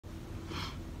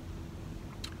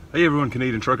Hey everyone,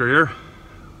 Canadian Trucker here.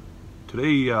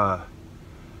 Today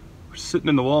we're sitting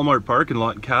in the Walmart parking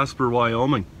lot in Casper,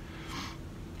 Wyoming.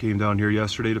 Came down here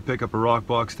yesterday to pick up a rock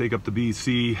box, take up the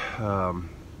BC.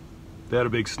 They had a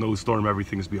big snowstorm,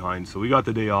 everything's behind, so we got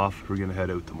the day off. We're gonna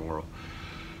head out tomorrow.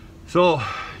 So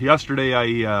yesterday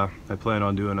I planned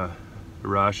on doing a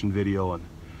ration video and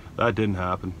that didn't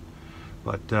happen.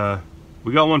 But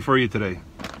we got one for you today.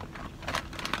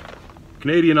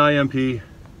 Canadian IMP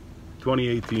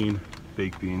 2018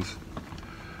 baked beans.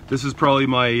 This is probably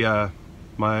my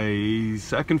my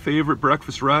second favorite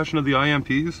breakfast ration of the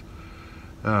IMPs.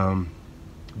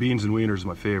 Beans and wieners is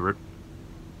my favorite,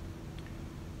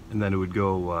 and then it would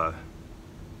go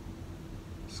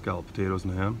scalloped potatoes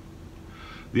and ham.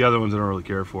 The other ones I don't really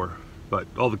care for, but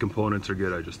all the components are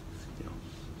good. I just, you know,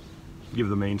 give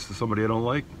the mains to somebody I don't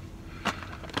like.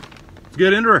 Let's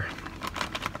get into her.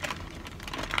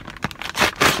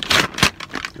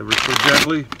 Ever so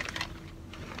gently.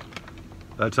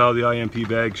 That's how the IMP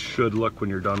bag should look when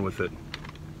you're done with it.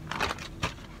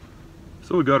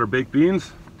 So we got our baked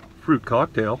beans, fruit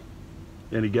cocktail.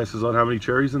 Any guesses on how many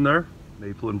cherries in there?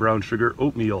 Maple and brown sugar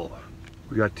oatmeal.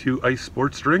 We got 2 iced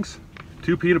sports drinks,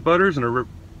 2 peanut butters, and a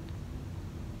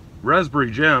raspberry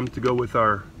jam to go with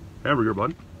our hamburger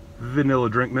bun.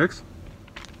 Vanilla drink mix.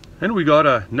 And we got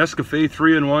a Nescafe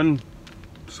 3-in-1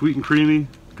 sweet and creamy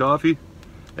coffee.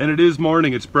 And it is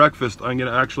morning, it's breakfast. I'm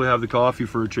gonna actually have the coffee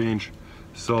for a change.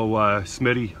 So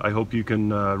Smitty, I hope you can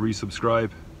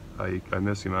resubscribe. I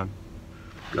miss you, man.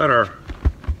 Got our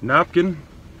napkin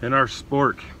and our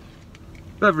spork.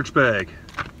 Beverage bag.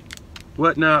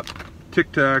 Wet nap,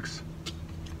 Tic Tacs,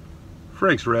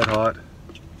 Frank's Red Hot,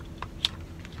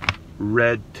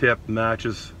 red tip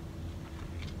matches.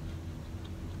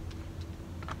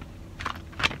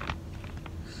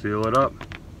 Seal it up.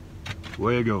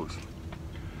 Away it goes.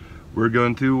 We're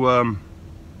going to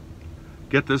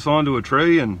get this onto a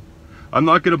tray, and I'm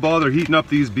not going to bother heating up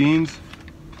these beans.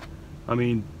 I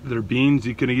mean, they're beans,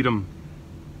 you can eat them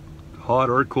hot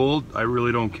or cold. I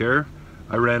really don't care.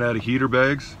 I ran out of heater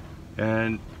bags,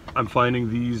 and I'm finding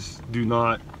these do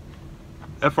not,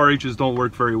 FRHs don't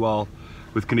work very well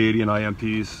with Canadian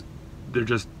IMPs. They're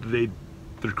just, they're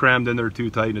crammed in there too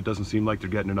tight, and it doesn't seem like they're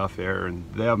getting enough air, and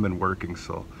they haven't been working,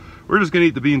 so we're just gonna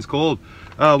eat the beans cold.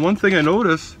 One thing I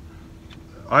noticed,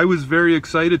 I was very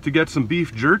excited to get some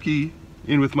beef jerky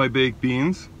in with my baked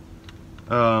beans,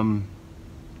 but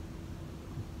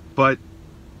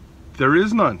there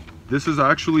is none. This is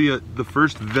actually the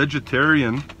first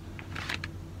vegetarian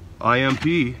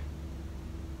IMP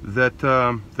that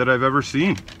that I've ever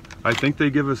seen. I think they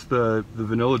give us the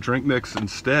vanilla drink mix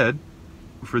instead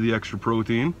for the extra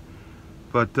protein,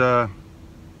 but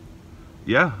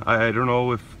yeah, I don't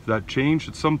know if that changed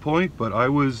at some point, but I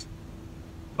was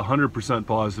 100%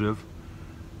 positive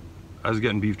I was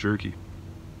getting beef jerky.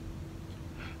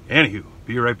 Anywho,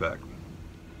 be right back.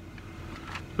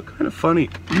 But kind of funny,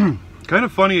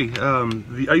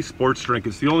 the iced sports drink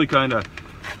is the only kind of,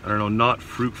 I don't know, not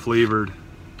fruit flavored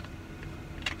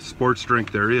sports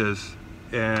drink there is,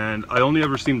 and I only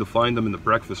ever seem to find them in the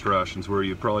breakfast rations where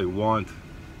you probably want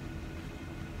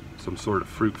some sort of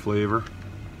fruit flavor.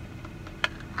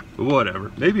 But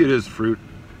whatever, maybe it is fruit.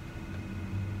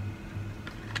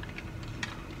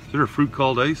 Is there a fruit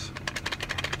called ice?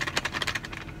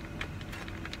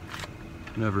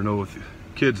 Never know with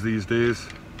kids these days.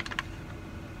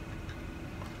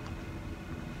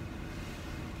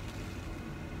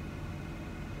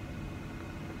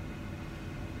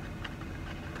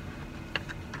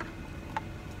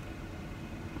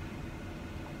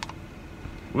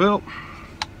 Well,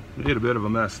 made a bit of a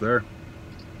mess there.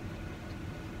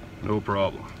 No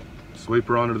problem. Sweep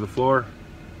her onto the floor.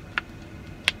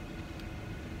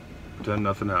 Pretend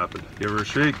nothing happened. Give her a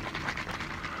shake.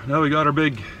 Now we got our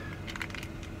big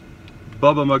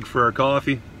Bubba mug for our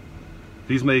coffee.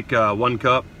 These make 1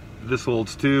 cup. This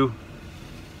holds 2.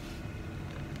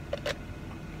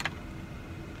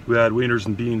 We had wieners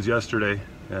and beans yesterday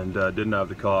and didn't have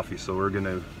the coffee, so we're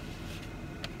gonna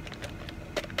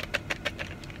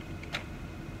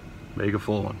make a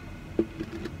full one.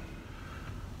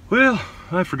 Well,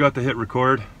 I forgot to hit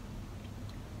record.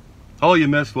 All you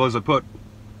missed was I put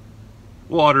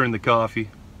water in the coffee.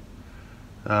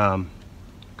 Got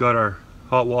our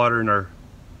hot water and our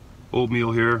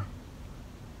oatmeal here.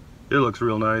 It looks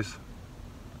real nice.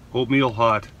 Oatmeal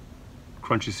hot,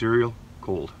 crunchy cereal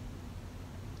cold.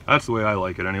 That's the way I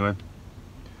like it anyway.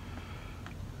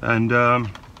 And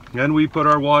then we put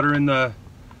our water in the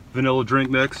vanilla drink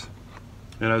mix.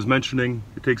 And I was mentioning,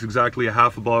 it takes exactly a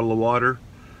half a bottle of water,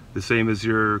 the same as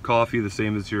your coffee, the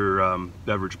same as your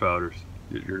beverage powders,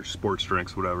 your sports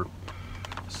drinks, whatever.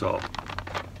 So,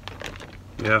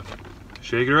 yeah,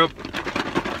 shake her up,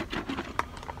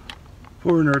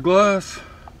 pour in our glass.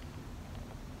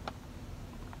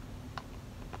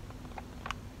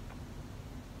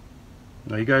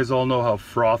 Now you guys all know how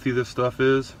frothy this stuff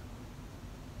is.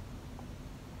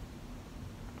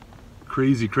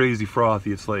 Crazy, crazy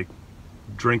frothy. It's like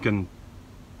drinking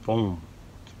foam.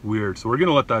 It's weird. So we're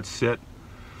gonna let that sit.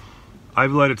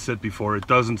 I've let it sit before. It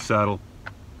doesn't settle,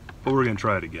 but we're gonna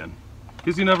try it again,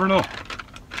 because you never know.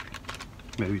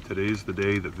 Maybe today's the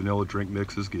day that vanilla drink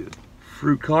mix is good.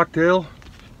 Fruit cocktail.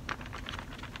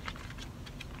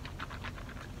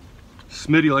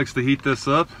 Smitty likes to heat this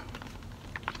up,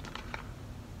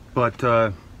 but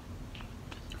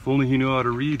if only he knew how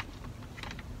to read.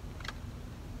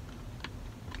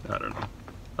 I don't know.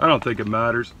 I don't think it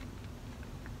matters.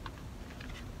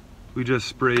 We just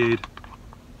sprayed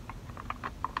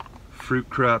fruit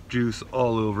crap juice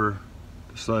all over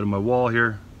the side of my wall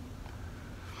here.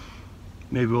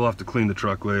 Maybe we'll have to clean the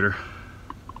truck later.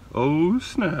 Oh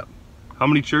snap. How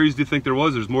many cherries do you think there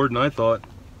was? There's more than I thought.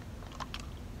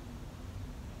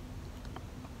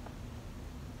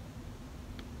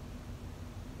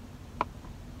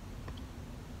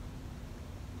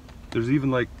 There's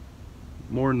even like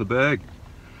more in the bag.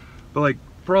 But like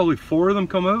probably 4 of them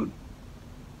come out.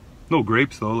 No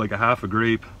grapes though, like a half a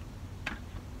grape.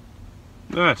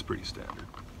 That's pretty standard.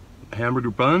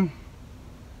 Hamburger bun.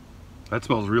 That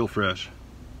smells real fresh.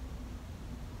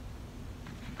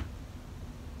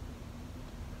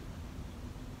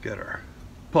 Get our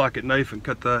pocket knife and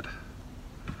cut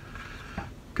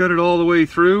it all the way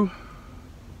through.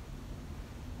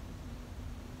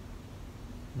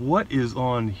 What is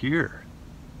on here?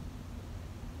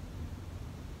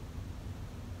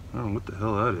 I don't know what the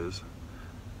hell that is.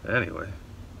 Anyway,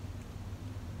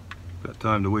 got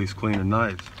time to waste cleaning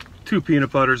knives. 2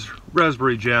 peanut butters,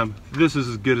 raspberry jam. This is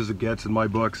as good as it gets in my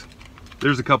books.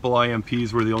 There's a couple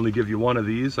IMPs where they only give you 1 of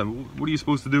these. I mean, what are you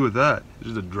supposed to do with that? It's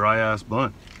just a dry ass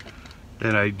bun.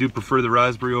 And I do prefer the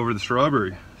raspberry over the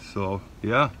strawberry. So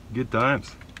yeah, good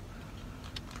times.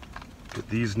 Get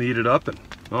these kneaded up and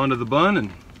onto the bun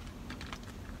and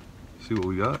see what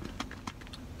we got.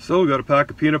 So we got a pack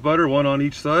of peanut butter, 1 on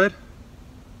each side.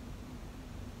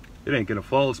 It ain't gonna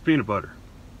fall, it's peanut butter.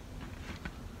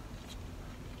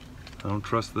 I don't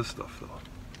trust this stuff though.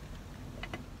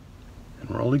 And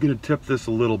we're only gonna tip this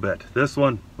a little bit. This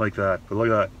one, like that, but look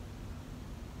at that.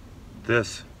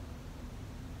 This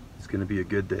is gonna be a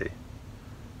good day.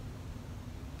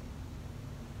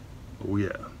 Oh yeah.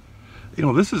 You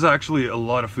know, this is actually a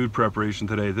lot of food preparation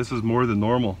today. This is more than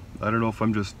normal. I don't know if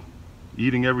I'm just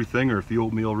eating everything or if the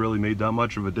oatmeal really made that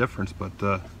much of a difference, but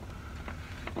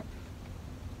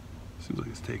seems like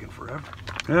it's taking forever.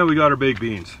 And we got our baked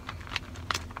beans.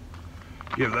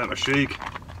 Give them a shake.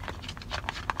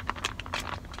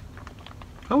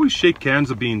 I always shake cans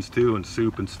of beans too, and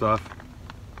soup and stuff.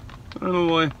 I don't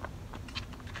know why.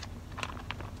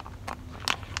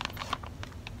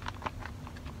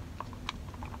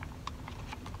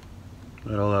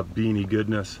 Got all that beany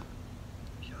goodness.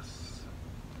 Yes.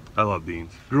 I love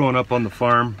beans. Growing up on the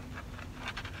farm,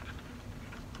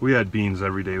 we had beans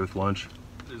every day with lunch.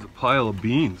 There's a pile of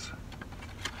beans.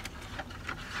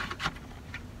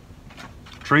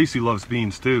 Tracy loves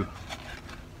beans too.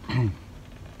 Look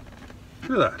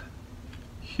at that.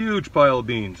 Huge pile of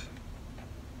beans.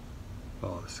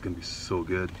 Oh, this is gonna be so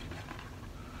good.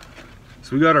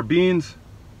 So we got our beans,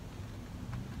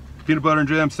 peanut butter and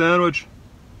jam sandwich,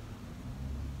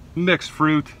 mixed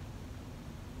fruit,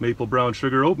 maple brown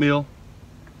sugar oatmeal,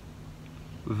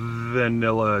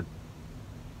 vanilla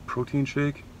protein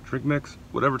shake, drink mix,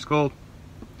 whatever it's called.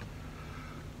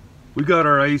 We got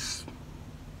our ice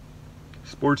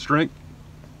sports drink.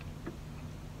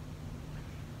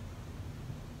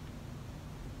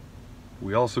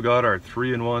 We also got our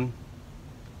 3-in-1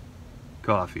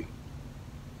 coffee.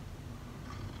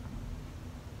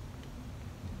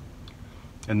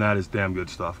 And that is damn good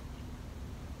stuff.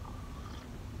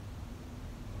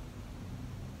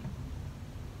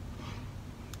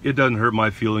 It doesn't hurt my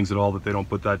feelings at all that they don't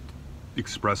put that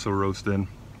espresso roast in.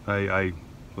 I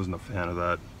wasn't a fan of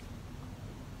that.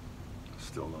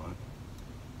 Still not.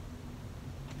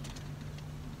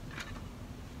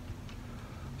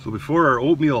 So before our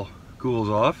oatmeal cools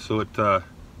off, so it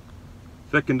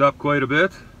thickened up quite a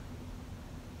bit,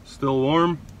 still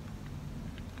warm.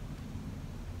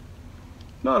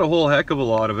 Not a whole heck of a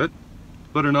lot of it,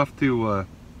 but enough to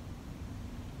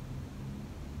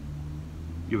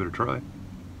give it a try.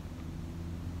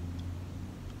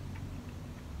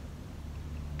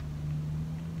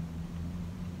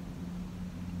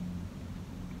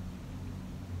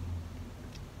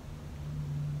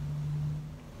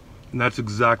 And that's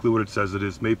exactly what it says it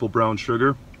is, maple brown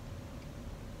sugar.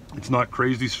 It's not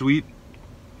crazy sweet.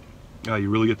 You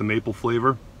really get the maple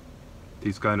flavor.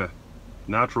 Tastes kind of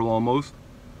natural almost,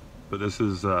 but this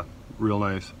is real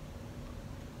nice.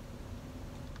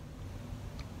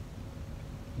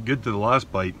 Good to the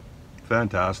last bite.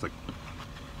 Fantastic.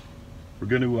 We're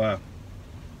going to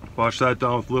wash that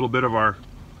down with a little bit of our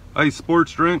ice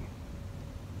sports drink.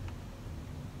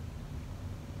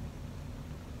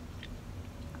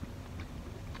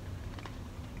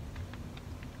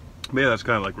 Maybe that's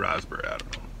kind of like raspberry, I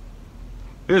don't know.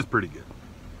 It's pretty good.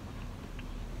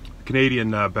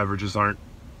 Canadian beverages aren't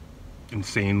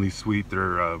insanely sweet.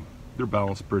 They're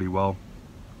balanced pretty well.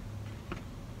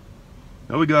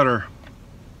 Now we got our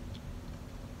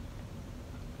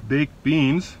baked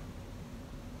beans.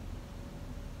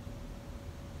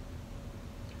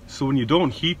 So when you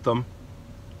don't heat them,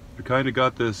 they kind of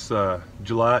got this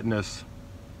gelatinous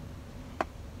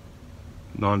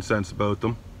nonsense about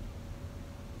them.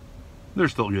 They're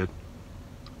still good.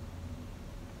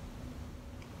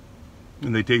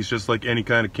 And they taste just like any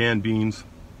kind of canned beans.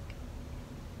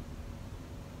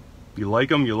 You like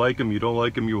them, you like them. You don't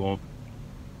like them, you won't.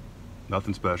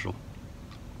 Nothing special.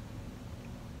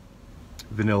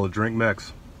 Vanilla drink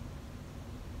mix.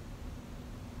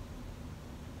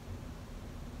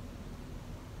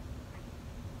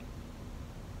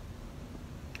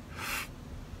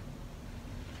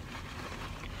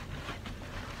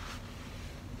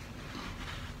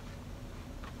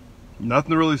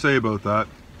 Nothing to really say about that.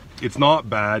 It's not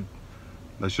bad.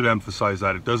 I should emphasize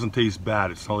that. It doesn't taste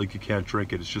bad. It's not like you can't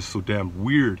drink it. It's just so damn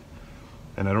weird.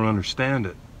 And I don't understand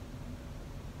it.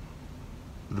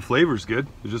 The flavor's good.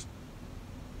 It just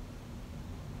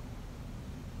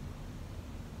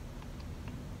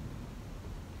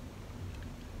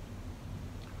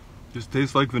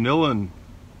tastes like vanilla and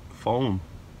foam.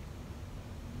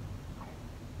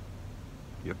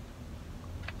 Yep.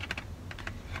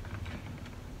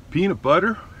 Peanut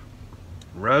butter,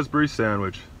 raspberry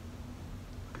sandwich.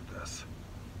 Look at this.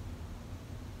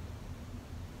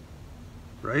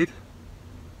 Right?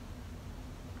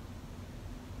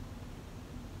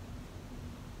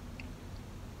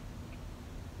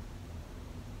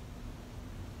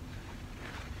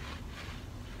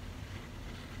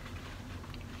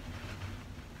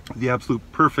 The absolute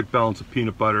perfect balance of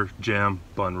peanut butter, jam,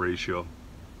 bun ratio.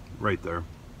 Right there.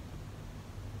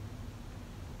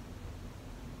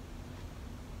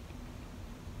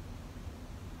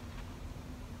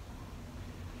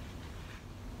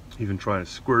 Even trying to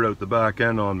squirt out the back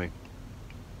end on me.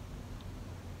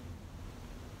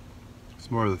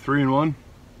 It's more of the 3-in-1.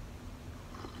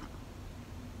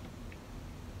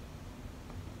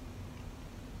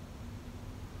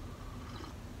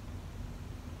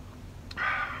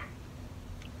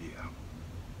 Yeah.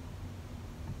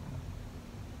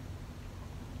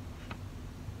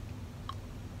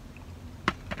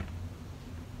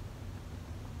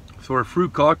 So our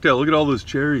fruit cocktail, look at all those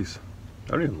cherries.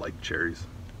 I don't even like cherries.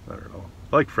 I don't know.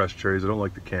 I like fresh cherries. I don't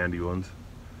like the candy ones.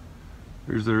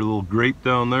 There's their little grape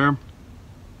down there.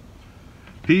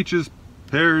 Peaches,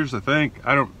 pears, I think.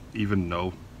 I don't even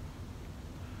know.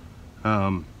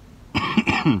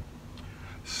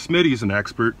 Smitty's an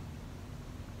expert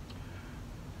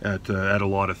at a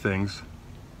lot of things.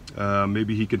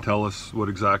 Maybe he can tell us what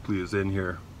exactly is in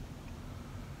here.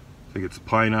 I think it's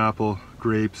pineapple,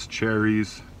 grapes,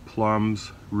 cherries,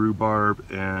 plums, rhubarb,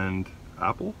 and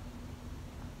apple.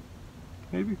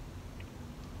 Maybe.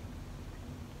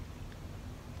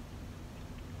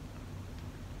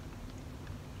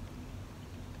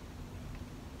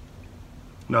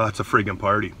 No, that's a friggin'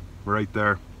 party right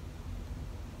there.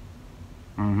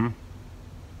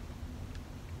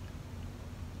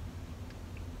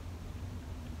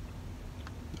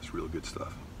 That's real good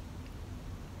stuff.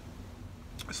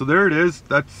 So there it is.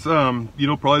 That's you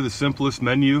know, probably the simplest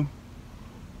menu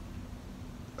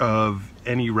of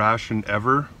any ration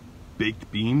ever.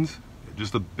 Baked beans,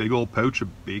 just a big old pouch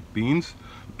of baked beans.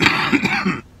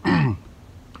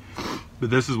 But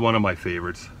this is one of my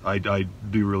favorites. I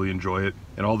do really enjoy it,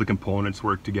 and all the components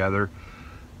work together.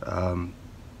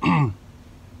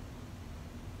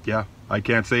 Yeah, I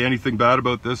can't say anything bad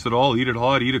about this at all. Eat it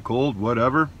hot, eat it cold,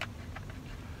 whatever.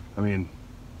 I mean,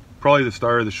 probably the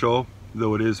star of the show,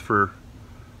 though it is for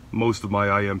most of my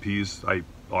IMPs. I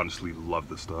honestly love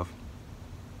this stuff.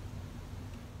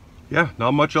 Yeah,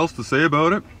 not much else to say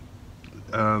about it.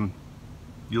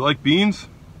 You like beans?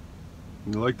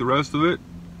 You like the rest of it?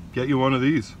 Get you one of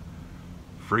these.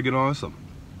 Friggin' awesome.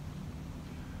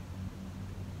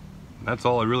 That's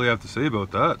all I really have to say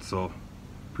about that. So,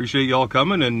 appreciate y'all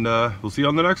coming, and we'll see you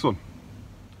on the next one.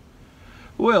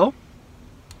 Well,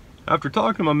 After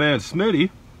talking to my man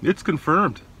Smitty, it's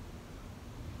confirmed.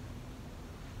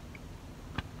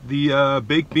 The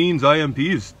baked beans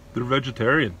IMPs, they're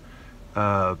vegetarian.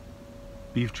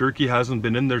 Beef jerky hasn't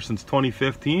been in there since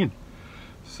 2015.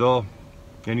 So,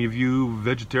 any of you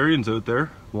vegetarians out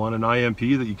there want an IMP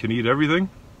that you can eat everything?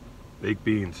 Baked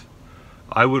beans.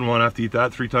 I wouldn't want to have to eat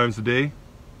that 3 times a day,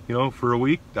 you know, for a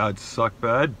week. That'd suck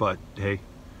bad, but hey,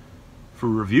 for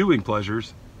reviewing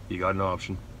pleasures, you got an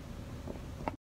option.